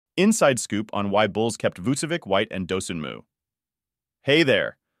Inside scoop on why Bulls kept Vučević, White, and Dosunmu. Hey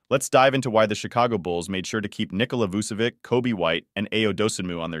there! Let's dive into why the Chicago Bulls made sure to keep Nikola Vučević, Coby White, and Ayo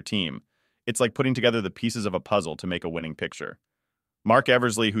Dosunmu on their team. It's like putting together the pieces of a puzzle to make a winning picture. Marc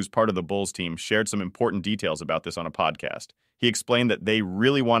Eversley, who's part of the Bulls team, shared some important details about this on a podcast. He explained that they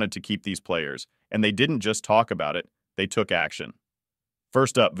really wanted to keep these players, and they didn't just talk about it, they took action.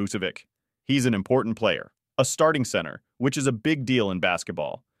 First up, Vučević. He's an important player, a starting center, which is a big deal in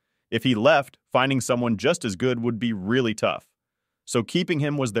basketball. If he left, finding someone just as good would be really tough. So keeping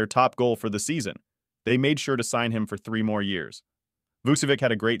him was their top goal for the season. They made sure to sign him for 3 more years. Vučević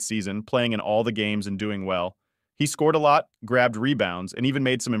had a great season, playing in all the games and doing well. He scored a lot, grabbed rebounds, and even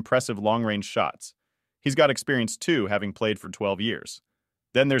made some impressive long-range shots. He's got experience too, having played for 12 years.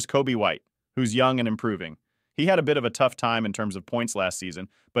 Then there's Coby White, who's young and improving. He had a bit of a tough time in terms of points last season,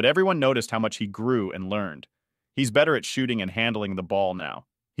 but everyone noticed how much he grew and learned. He's better at shooting and handling the ball now.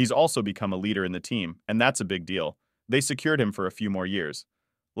 He's also become a leader in the team, and that's a big deal. They secured him for a few more years.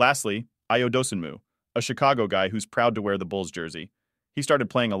 Lastly, Ayo Dosunmu, a Chicago guy who's proud to wear the Bulls jersey. He started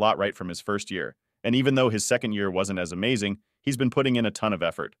playing a lot right from his first year, and even though his second year wasn't as amazing, he's been putting in a ton of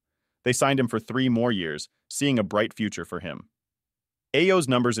effort. They signed him for 3 more years, seeing a bright future for him. Ayo's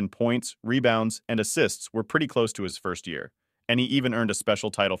numbers in points, rebounds, and assists were pretty close to his first year, and he even earned a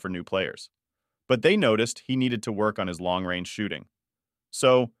special title for new players. But they noticed he needed to work on his long-range shooting.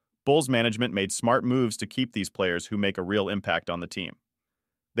 So, Bulls management made smart moves to keep these players who make a real impact on the team.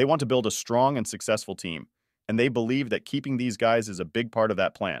 They want to build a strong and successful team, and they believe that keeping these guys is a big part of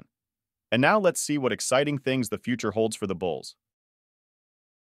that plan. And now let's see what exciting things the future holds for the Bulls.